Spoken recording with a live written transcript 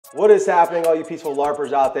What is happening, all you peaceful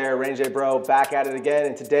LARPers out there? Range J Bro back at it again,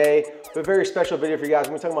 and today we have a very special video for you guys.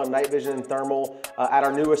 We're talking about night vision and thermal at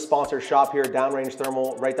our newest sponsor shop here, Downrange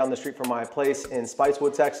Thermal, right down the street from my place in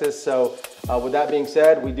Spicewood, Texas. So with that being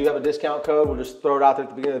said, we do have a discount code. We'll just throw it out there at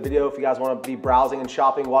the beginning of the video. If you guys want to be browsing and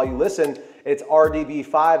shopping while you listen, it's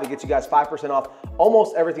RDB5. It gets you guys 5% off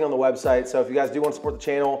almost everything on the website. So if you guys do want to support the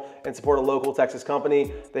channel and support a local Texas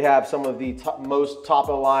company, they have some of the most top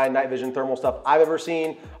of the line night vision thermal stuff I've ever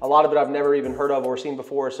seen. A lot of it I've never even heard of or seen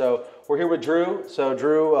before. So we're here with Drew. So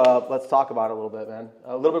Drew, let's talk about it a little bit, man.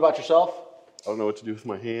 A little bit about yourself. I don't know what to do with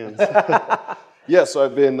my hands. Yeah, so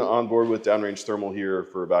I've been on board with Downrange Thermal here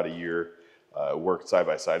for about a year. Worked side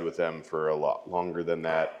by side with them for a lot longer than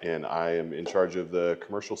that, and I am in charge of the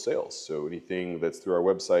commercial sales. So anything that's through our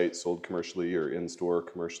website, sold commercially or in-store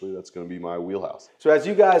commercially, that's going to be my wheelhouse. So as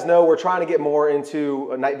you guys know, we're trying to get more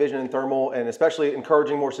into night vision and thermal, and especially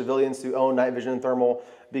encouraging more civilians to own night vision and thermal,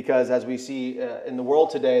 because as we see in the world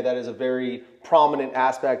today, that is a very prominent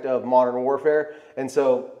aspect of modern warfare. And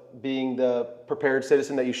so being the prepared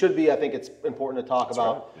citizen that you should be, I think it's important to talk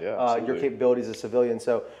about your capabilities as a civilian.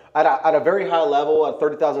 So at a very high level, a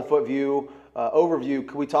 30,000 foot view, overview,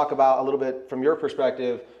 could we talk about a little bit from your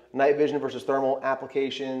perspective, night vision versus thermal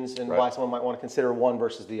applications and why someone might want to consider one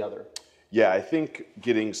versus the other? Yeah, I think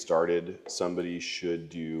getting started, somebody should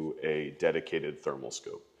do a dedicated thermal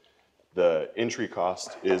scope. The entry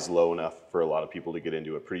cost is low enough for a lot of people to get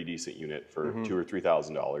into a pretty decent unit for $2,000 or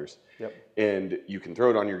 $3,000. Yep. And you can throw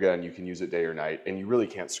it on your gun, you can use it day or night, and you really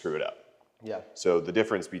can't screw it up. Yeah. So the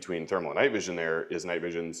difference between thermal and night vision there is night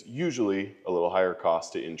vision's usually a little higher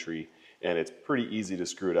cost to entry, and it's pretty easy to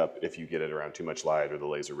screw it up if you get it around too much light or the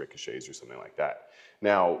laser ricochets or something like that.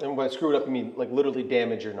 Now, and by screw it up, you mean like literally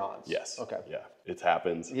damage your nods? Yes. Okay. Yeah, it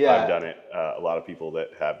happens. Yeah. I've done it. A lot of people that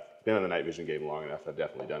have been in the night vision game long enough, I've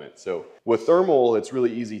definitely done it. So with thermal, it's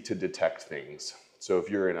really easy to detect things. So if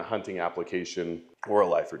you're in a hunting application or a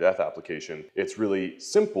life or death application, it's really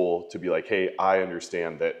simple to be like, hey, I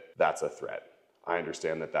understand that that's a threat. I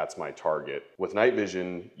understand that that's my target. With night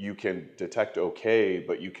vision, you can detect okay,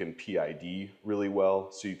 but you can PID really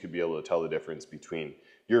well. So you could be able to tell the difference between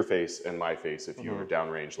your face and my face if you were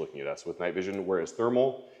downrange looking at us with night vision. Whereas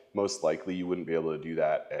thermal, most likely you wouldn't be able to do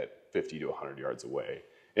that at 50 to 100 yards away,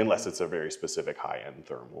 unless it's a very specific high-end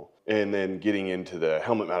thermal. And then getting into the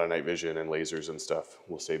helmet-mounted night vision and lasers and stuff,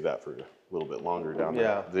 we'll save that for a little bit longer down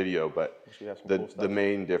the video. But the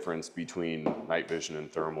main difference between night vision and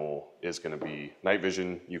thermal is going to be night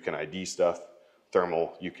vision, you can ID stuff.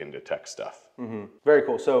 Thermal, you can detect stuff. Very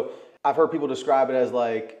cool. So I've heard people describe it as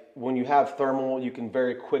like, when you have thermal, you can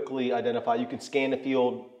very quickly identify, you can scan the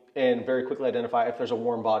field and very quickly identify if there's a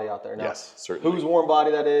warm body out there. Now, yes, certainly. Whose warm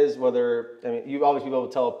body that is, whether, I mean, you always be able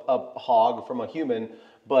to tell a hog from a human,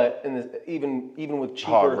 but even with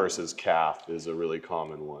cheaper... Hog versus calf is a really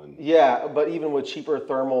common one. Yeah, but even with cheaper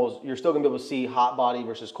thermals, you're still gonna be able to see hot body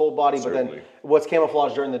versus cold body, Certainly. But then what's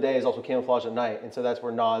camouflaged during the day is also camouflaged at night, and so that's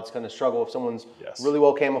where nods kind of struggle. If someone's really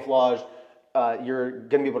well camouflaged, you're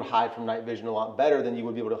going to be able to hide from night vision a lot better than you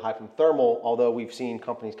would be able to hide from thermal, although we've seen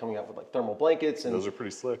companies coming out with like thermal blankets and those are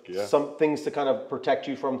pretty slick, yeah. Some things to kind of protect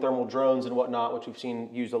you from thermal drones and whatnot, which we've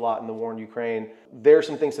seen used a lot in the war in Ukraine. There's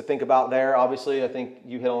some things to think about there. Obviously, I think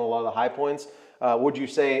you hit on a lot of the high points. Would you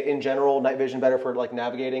say in general, night vision better for like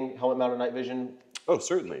navigating, helmet mounted night vision? Oh,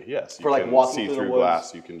 certainly, yes. For like walking through the woods.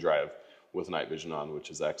 Glass, you can drive with night vision on,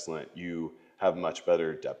 which is excellent. You have much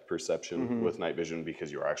better depth perception with night vision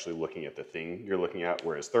because you're actually looking at the thing you're looking at,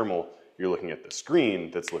 whereas thermal, you're looking at the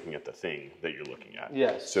screen that's looking at the thing that you're looking at.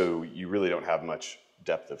 Yes. So you really don't have much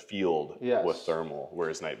depth of field with thermal,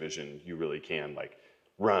 whereas night vision, you really can like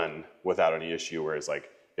run without any issue, whereas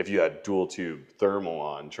like if you had dual tube thermal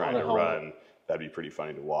on trying to run, that'd be pretty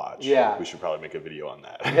funny to watch. Yeah. We should probably make a video on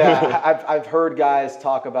that. Yeah, I've heard guys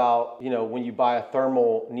talk about, you know, when you buy a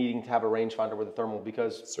thermal, needing to have a rangefinder with a thermal,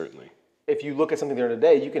 because certainly if you look at something there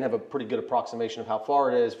today, you can have a pretty good approximation of how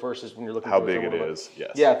far it is versus when you're looking how at big it is.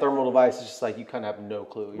 Yes. Yeah, thermal device is just like you kind of have no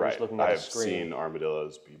clue. You're just looking at a screen. I've seen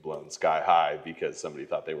armadillos be blown sky high because somebody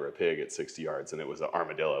thought they were a pig at 60 yards and it was an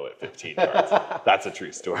armadillo at 15 yards. That's a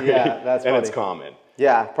true story. Yeah, that's funny. And it's common.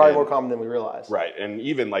 Yeah, probably more common than we realize. Right, and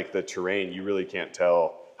even like the terrain, you really can't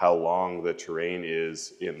tell how long the terrain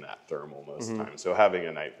is in that thermal most of the time. So having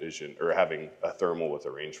a night vision or having a thermal with a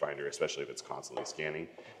rangefinder, especially if it's constantly scanning,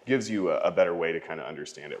 gives you a better way to kind of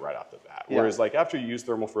understand it right off the bat. Yeah. Whereas like after you use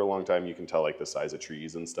thermal for a long time, you can tell like the size of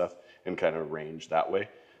trees and stuff and kind of range that way.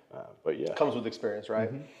 But yeah. It comes with experience, right?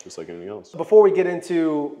 Just like anything else. Before we get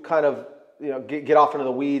into kind of, you know, get off into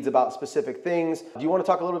the weeds about specific things, do you want to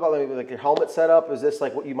talk a little bit about maybe like your helmet setup? Is this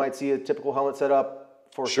like what you might see a typical helmet setup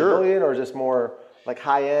for civilian, or is this more like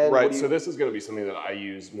high end? Right, so this is going to be something that I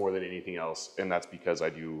use more than anything else, and that's because I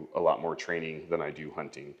do a lot more training than I do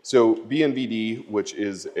hunting. So BNVD, which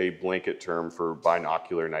is a blanket term for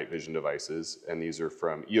binocular night vision devices, and these are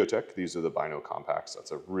from EOTech. These are the Bino Compacts.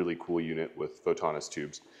 That's a really cool unit with Photonis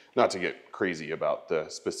tubes. Not to get crazy about the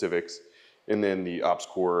specifics. And then the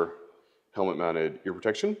OpsCore helmet mounted ear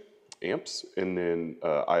protection, amps, and then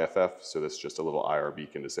IFF, so that's just a little IR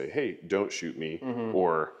beacon to say, hey, don't shoot me,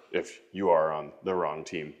 or if you are on the wrong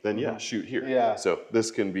team, then yeah, shoot here. Yeah. So this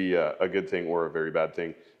can be a good thing or a very bad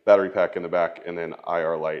thing. Battery pack in the back, and then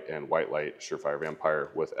IR light and white light, Surefire Vampire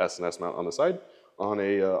with S&S mount on the side on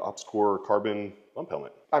a OpsCore carbon bump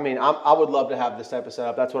helmet. I mean, I would love to have this type of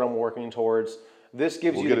setup. That's what I'm working towards. This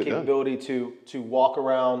gives you the capability to walk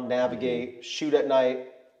around, navigate, shoot at night,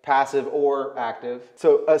 passive or active.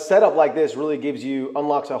 So a setup like this really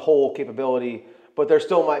unlocks a whole capability, but there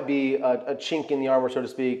still might be a chink in the armor, so to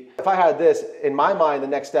speak. If I had this, in my mind, the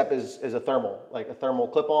next step is a thermal, like a thermal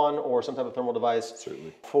clip-on or some type of thermal device.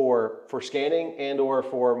 Certainly. For scanning and or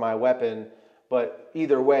for my weapon. But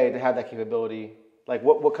either way, to have that capability, like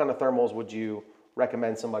what kind of thermals would you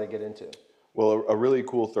recommend somebody get into? Well, a really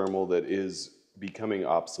cool thermal that is becoming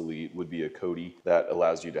obsolete would be a Kodi that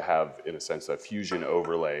allows you to have, in a sense, a fusion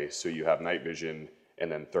overlay. So you have night vision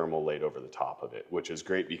and then thermal laid over the top of it, which is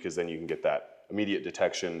great because then you can get that immediate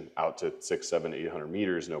detection out to 600, 700, 800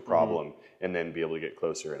 meters, no problem, and then be able to get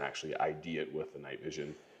closer and actually ID it with the night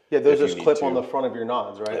vision. Yeah, those just clip on the front of your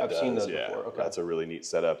nods, right? I've seen those before. Okay. That's a really neat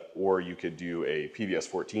setup. Or you could do a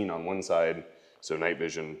PVS-14 on one side, so night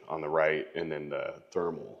vision on the right, and then the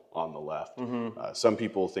thermal on the left. Some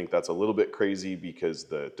people think that's a little bit crazy because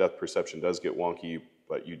the depth perception does get wonky,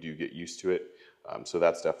 but you do get used to it. So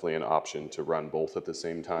that's definitely an option to run both at the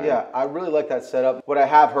same time. Yeah, I really like that setup. What I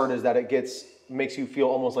have heard is that it makes you feel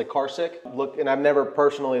almost like car sick. And I've never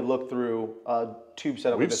personally looked through a tube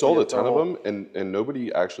setup. We've sold a ton of them, and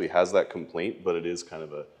nobody actually has that complaint, but it is kind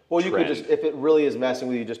of a Well, you trend. could just, if it really is messing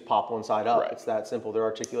with you, just pop one side up. Right. It's that simple. They're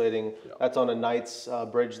articulating. Yeah. That's on a Knight's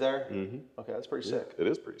bridge there. Okay, that's pretty sick. It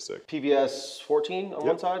is pretty sick. PVS 14 on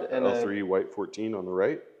one side, and L3 white 14 on the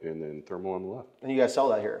right, and then thermal on the left. And you guys sell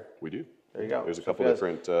that here? We do. There you go. There's a couple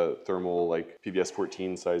different thermal, like PVS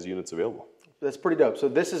 14 size units available. That's pretty dope. So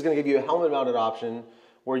this is going to give you a helmet mounted option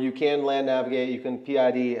where you can land navigate, you can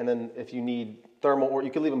PID, and then if you need thermal, or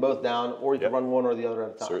you can leave them both down, or you can run one or the other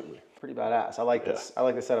at a time. Certainly. Pretty badass. I like this. I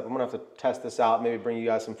like the setup. I'm gonna have to test this out, maybe bring you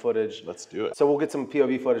guys some footage. Let's do it. So we'll get some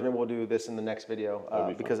POV footage. Maybe we'll do this in the next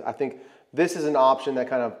video because I think this is an option that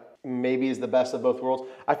kind of maybe is the best of both worlds.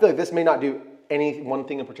 I feel like this may not do any one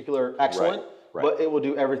thing in particular excellent, but it will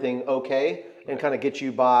do everything okay and kind of get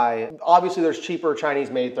you by. Obviously, there's cheaper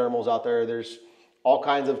Chinese-made thermals out there. There's all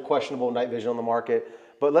kinds of questionable night vision on the market.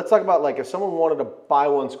 But let's talk about, like, if someone wanted to buy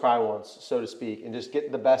once, cry once, so to speak, and just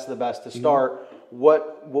get the best of the best to start,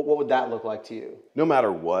 what would that look like to you? No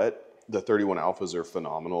matter what, the 31 Alphas are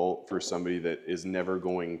phenomenal for somebody that is never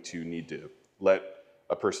going to need to let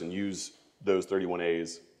a person use those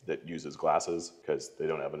 31As that uses glasses because they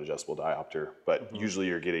don't have an adjustable diopter. But usually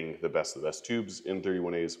you're getting the best of the best tubes in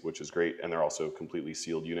 31As, which is great. And they're also completely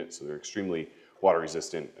sealed units, so they're extremely water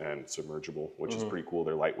resistant and submergible, which is pretty cool.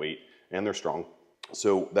 They're lightweight and they're strong.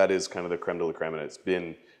 So that is kind of the creme de la creme, and it's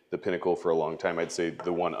been the pinnacle for a long time. I'd say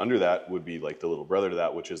the one under that would be like the little brother to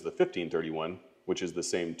that, which is the 1531, which is the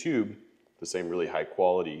same tube, the same really high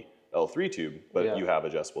quality L3 tube, but you have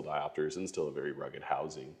adjustable diopters and still a very rugged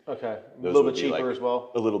housing. Okay, a little bit cheaper as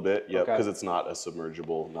well? A little bit, yeah, because it's not a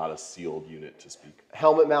submergible, not a sealed unit to speak.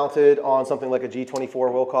 Helmet mounted on something like a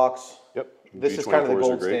G24 Wilcox? Yep. This is kind of the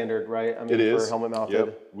gold standard, right? I mean, for helmet mounted.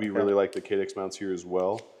 Yep. We really like the Cadex mounts here as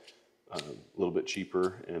well. A little bit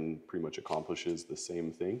cheaper and pretty much accomplishes the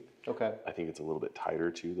same thing. Okay. I think it's a little bit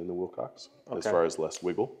tighter too than the Wilcox as far as less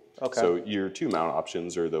wiggle. Okay. So your two mount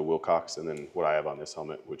options are the Wilcox and then what I have on this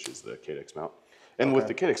helmet, which is the Cadex mount. And with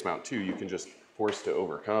the Cadex mount too, you can just force to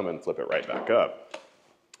overcome and flip it right back up.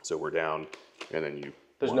 So we're down and then you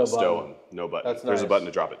There's no button. No button. That's There's nice. a button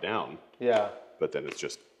to drop it down. Yeah. But then it's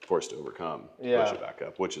just forced to overcome to push it back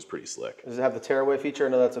up, which is pretty slick. Does it have the tearaway feature? I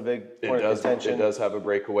know that's a big point of contention. It does have a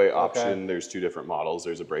breakaway option. There's two different models.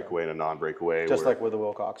 There's a breakaway and a non-breakaway. Just like with the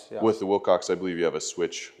Wilcox, yeah. With the Wilcox, I believe you have a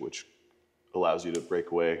switch which allows you to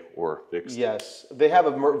break away or fix. Yes. They have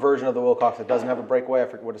a version of the Wilcox that doesn't have a breakaway. I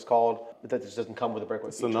forget what it's called, but that just doesn't come with a breakaway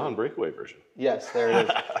It's feature. the non-breakaway version. Yes, there it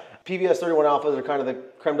is. PVS 31 Alphas are kind of the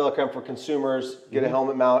creme de la creme for consumers. Get a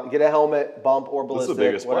helmet mount, get a helmet, bump or ballistic, the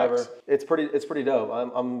biggest whatever. flex. It's pretty dope.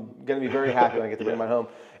 I'm going to be very happy when I get to bring mine home.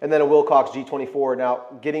 And then a Wilcox G24. Now,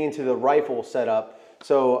 getting into the rifle setup,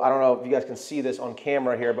 So I don't know if you guys can see this on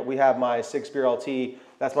camera here, but we have my Sig Spear LT.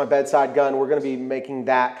 That's my bedside gun. We're gonna be making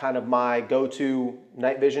that kind of my go-to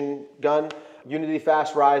night vision gun. Unity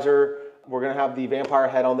Fast Riser. We're gonna have the Vampire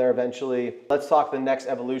head on there eventually. Let's talk the next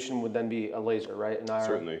evolution would then be a laser, right? An IR.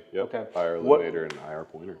 Certainly, yep. Okay. IR illuminator and IR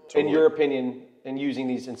pointer. Totally. In your opinion, in using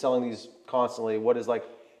these and selling these constantly, what is like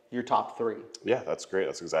your top 3? Yeah, that's great.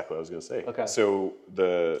 That's exactly what I was gonna say. Okay. So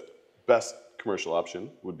the best commercial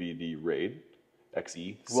option would be the Raid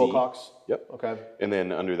XE. Wilcox. Yep. Okay. And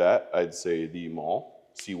then under that, I'd say the Maul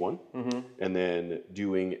C1. And then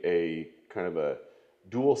doing a kind of a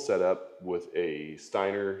dual setup with a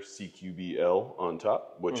Steiner CQB-L on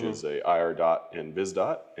top, which is a IR dot and Viz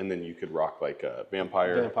dot. And then you could rock like a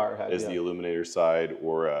Vampire head, as the illuminator side,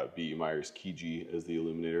 or a B.E. Myers Kiji as the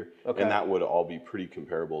illuminator. Okay. And that would all be pretty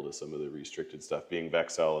comparable to some of the restricted stuff, being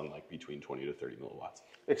Vexel and like between 20 to 30 milliwatts.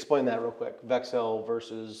 Explain that real quick. Vexel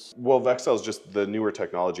versus... Well, Vexel is just the newer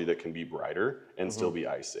technology that can be brighter and still be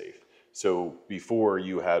eye safe. So before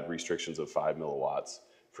you had restrictions of 5 milliwatts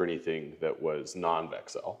for anything that was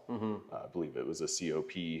non-Vexel. I believe it was a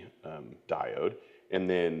COP diode. And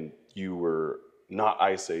then you were not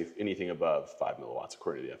eye safe anything above 5 milliwatts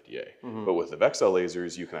according to the FDA. But with the Vexel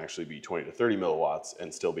lasers, you can actually be 20 to 30 milliwatts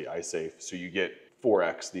and still be eye safe. So you get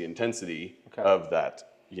 4x the intensity of that,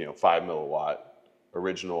 5 milliwatt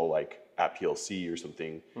original like at PLC or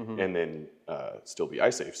something, and then still be eye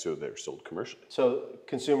safe. So they're sold commercially. So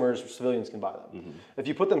consumers, civilians can buy them. If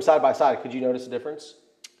you put them side by side, could you notice a difference?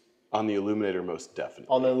 On the illuminator, most definitely.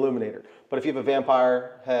 On the illuminator. But if you have a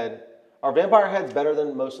Vampire head, are Vampire heads better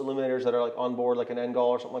than most illuminators that are like on board, like an NGOL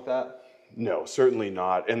or something like that? No, certainly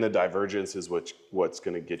not. And the divergence is what's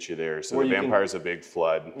going to get you there. So Where the you Vampire is a big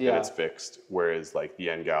flood and Yeah. it's fixed, whereas like the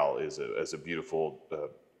NGAL is a beautiful,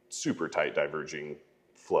 super tight diverging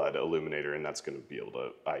flood illuminator, and that's going to be able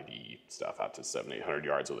to ID stuff out to 700-800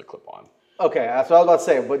 yards with a clip-on. Okay, that's what I was about to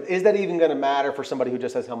say. But is that even going to matter for somebody who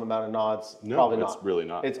just has helmet-mounted nods? No, Probably it's not. really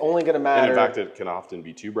not. It's only going to matter. And in fact, it can often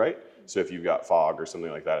be too bright. So if you've got fog or something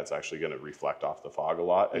like that, it's actually going to reflect off the fog a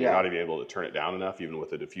lot, and you're not even able to turn it down enough, even with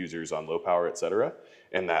the diffusers on low power, et cetera.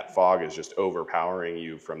 And that fog is just overpowering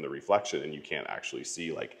you from the reflection, and you can't actually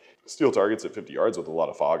see like steel targets at 50 yards with a lot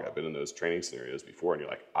of fog. I've been in those training scenarios before, and you're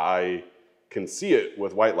like, I can see it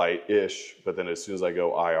with white light-ish, but then as soon as I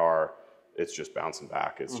go IR, it's just bouncing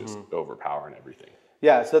back. It's just overpowering everything.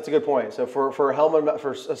 Yeah, so that's a good point. So for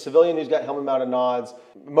a civilian who's got helmet-mounted nods,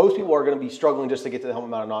 most people are going to be struggling just to get to the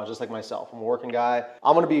helmet-mounted nods, just like myself. I'm a working guy.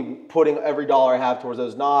 I'm going to be putting every dollar I have towards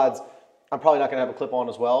those nods. I'm probably not going to have a clip-on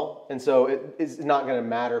as well, and so it's not going to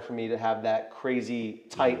matter for me to have that crazy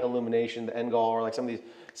tight illumination, the NGOL, or like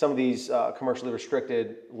some of these commercially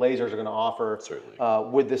restricted lasers are going to offer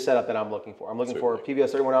with the setup that I'm looking for. I'm looking for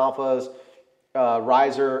PVS 31 alphas.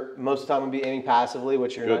 Riser, most of the time I'm going to be aiming passively,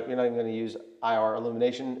 which you're not even going to use IR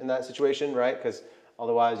illumination in that situation, right? Because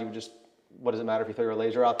otherwise you would just, what does it matter if you throw your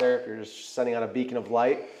laser out there if you're just sending out a beacon of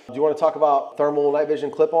light? Do you want to talk about thermal night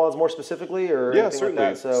vision clip-ons more specifically, or yeah, anything certainly.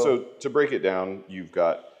 like that? So to break it down, you've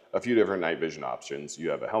got a few different night vision options. You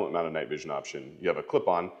have a helmet-mounted night vision option. You have a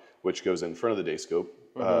clip-on, which goes in front of the day scope,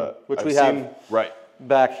 which we have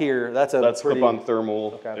back here. That's clip-on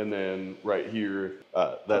thermal, and then right here,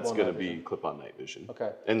 that's going to be clip-on night vision.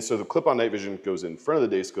 Okay. And so the clip-on night vision goes in front of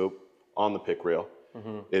the day scope on the pick rail.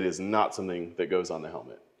 It is not something that goes on the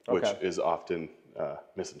helmet, which is often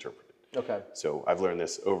misinterpreted. Okay. So I've learned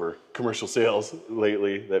this over commercial sales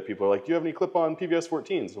lately, that people are like, do you have any clip-on PVS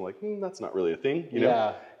 14s? I'm like, that's not really a thing, you know?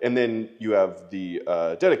 Yeah. And then you have the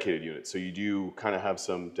dedicated units. So you do kind of have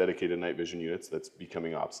some dedicated night vision units that's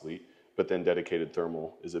becoming obsolete, but then dedicated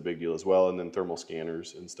thermal is a big deal as well, and then thermal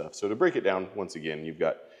scanners and stuff. So to break it down, once again, you've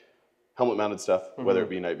got helmet-mounted stuff, whether it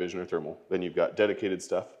be night vision or thermal. Then you've got dedicated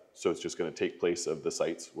stuff, so it's just going to take place of the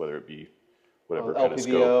sites, whether it be whatever kind of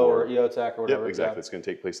scope or EOTech or whatever. Yep, exactly. It's going to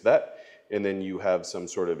take place of that. And then you have some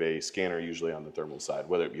sort of a scanner usually on the thermal side,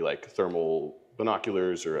 whether it be like thermal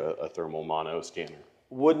binoculars or a thermal mono scanner.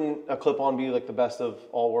 Wouldn't a clip-on be like the best of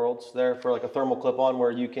all worlds there for like a thermal clip-on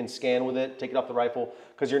where you can scan with it, take it off the rifle,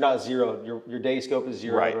 because you're not zeroed. Your day scope is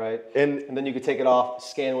zeroed, right? And then you could take it off,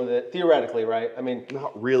 scan with it, theoretically, right? I mean,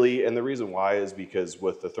 not really. And the reason why is because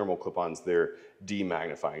with the thermal clip-ons, they're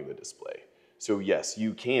demagnifying the display. So yes,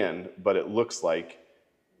 you can, but it looks like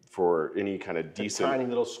for any kind of decent tiny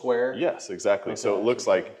little square. Yes, exactly. So it looks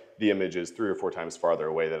like the image is 3 or 4 times farther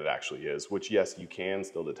away than it actually is, which yes, you can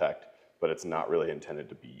still detect, but it's not really intended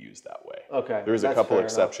to be used that way. Okay. There's a couple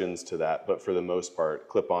exceptions to that, but for the most part,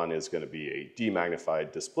 clip-on is going to be a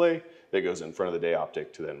demagnified display that goes in front of the day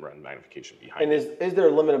optic to then run magnification behind it. And is there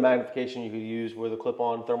a limit of magnification you could use with a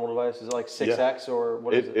clip-on thermal device? Is it like 6x or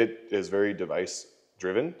what is it? It is very device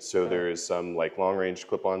driven. So there is some like long range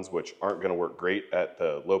clip-ons which aren't going to work great at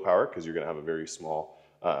the low power because you're going to have a very small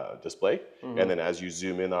display. And then as you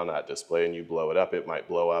zoom in on that display and you blow it up, it might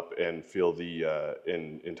blow up and fill the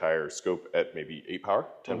entire scope at maybe 8 power,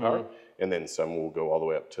 10 power. And then some will go all the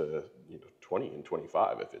way up to 20 and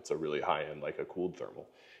 25 if it's a really high end, like a cooled thermal.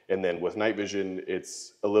 And then with night vision,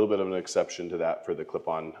 it's a little bit of an exception to that for the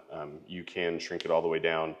clip-on. You can shrink it all the way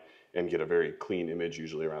down and get a very clean image,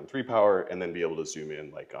 usually around 3 power, and then be able to zoom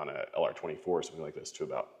in like on a LR24, something like this, to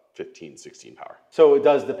about 15, 16 power. So it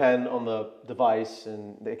does depend on the device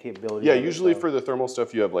and the capability. Yeah, usually for the thermal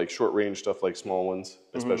stuff, you have like short range stuff like small ones,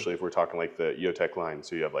 especially if we're talking like the EOTech line.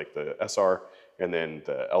 So you have like the SR and then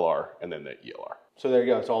the LR and then the ELR. So there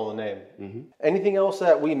you go, it's all in the name. Anything else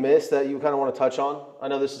that we missed that you kind of want to touch on? I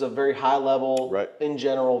know this is a very high level, in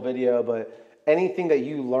general video, but anything that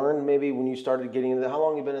you learned maybe when you started getting into how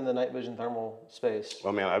long have you been in the night vision thermal space?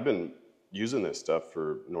 Well, man, I've been using this stuff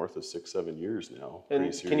for north of 6-7 years now.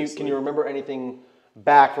 And can you remember anything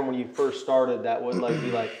back from when you first started that would like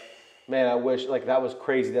be like, man, I wish like that was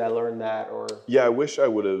crazy that I learned that? Or yeah, I wish I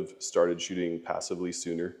would have started shooting passively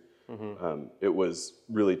sooner. It was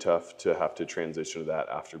really tough to have to transition to that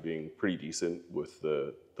after being pretty decent with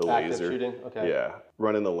the active laser shooting. Okay. Yeah,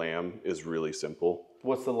 running the LAM is really simple.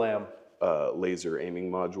 What's the LAM? Laser aiming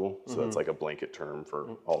module. So that's like a blanket term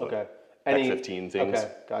for all the Any F-15 things.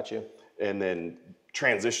 Okay, got you. And then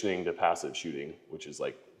transitioning to passive shooting, which is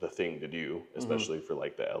like the thing to do, especially for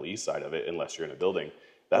like the LE side of it, unless you're in a building.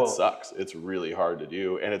 That sucks. It's really hard to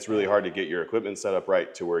do. And it's really hard to get your equipment set up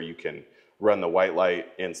right to where you can run the white light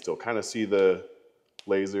and still kind of see the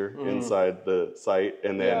laser inside the sight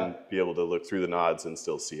and then be able to look through the nods and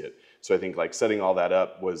still see it. So I think like setting all that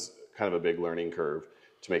up was kind of a big learning curve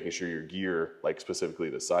to making sure your gear, like specifically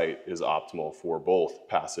the sight, is optimal for both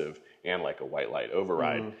passive and like a white light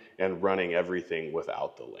override and running everything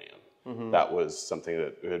without the LAM. That was something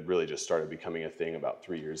that had really just started becoming a thing about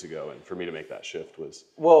 3 years ago, and for me to make that shift was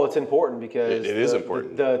it's important because it is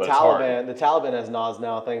important. The Taliban has NOS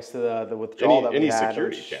now thanks to the withdrawal that we had. Any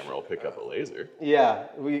security camera will pick up a laser. Yeah,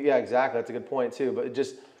 exactly. That's a good point too. But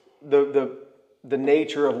just the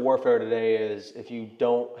nature of warfare today is if you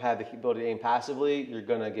don't have the ability to aim passively, you're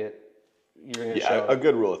gonna show. A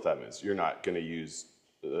good rule of thumb is you're not gonna use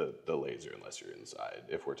the laser unless you're inside.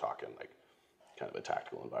 If we're talking like kind of a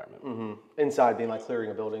tactical environment. Inside being like clearing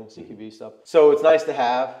a building, CQB stuff. So it's nice to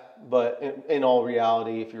have, but in all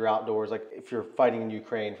reality, if you're outdoors, like if you're fighting in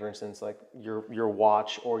Ukraine, for instance, like your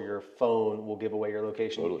watch or your phone will give away your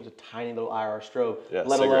location. It's a tiny little IR strobe. Yeah,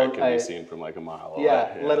 let alone can be seen from like a mile away.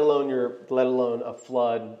 Let alone a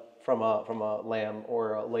flood from a LAM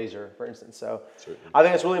or a laser, for instance. So I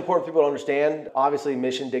think it's really important for people to understand. Obviously,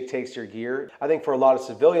 mission dictates your gear. I think for a lot of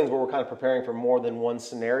civilians where we're kind of preparing for more than one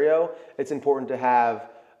scenario, it's important to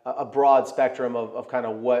have a broad spectrum of kind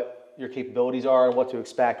of what your capabilities are and what to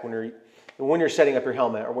expect when you're setting up your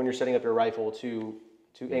helmet or when you're setting up your rifle to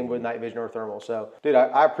aim with night vision or thermal. So, dude,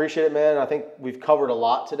 I appreciate it, man. I think we've covered a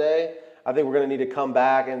lot today. I think we're going to need to come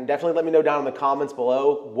back and definitely let me know down in the comments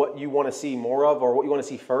below what you want to see more of or what you want to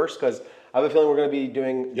see first, because I have a feeling we're going to be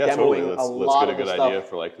doing demoing a lot of stuff. Let's get a good idea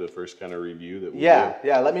for like the first kind of review that we do.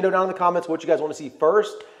 Yeah. Let me know down in the comments what you guys want to see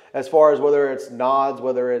first, as far as whether it's nods,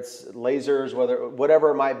 whether it's lasers,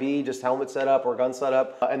 whatever it might be, just helmet setup or gun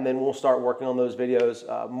setup, and then we'll start working on those videos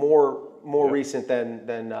more recent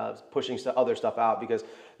than pushing other stuff out, because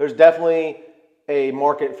there's definitely a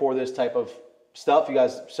market for this type of stuff. You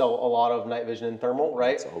guys sell a lot of night vision and thermal,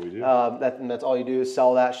 right? That's all we do. That's all you do is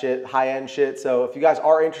sell that shit, high-end shit. So if you guys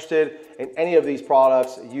are interested in any of these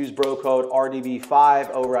products, use bro code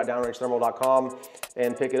RDB5 over at downrangethermal.com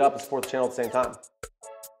and pick it up and support the channel at the same time.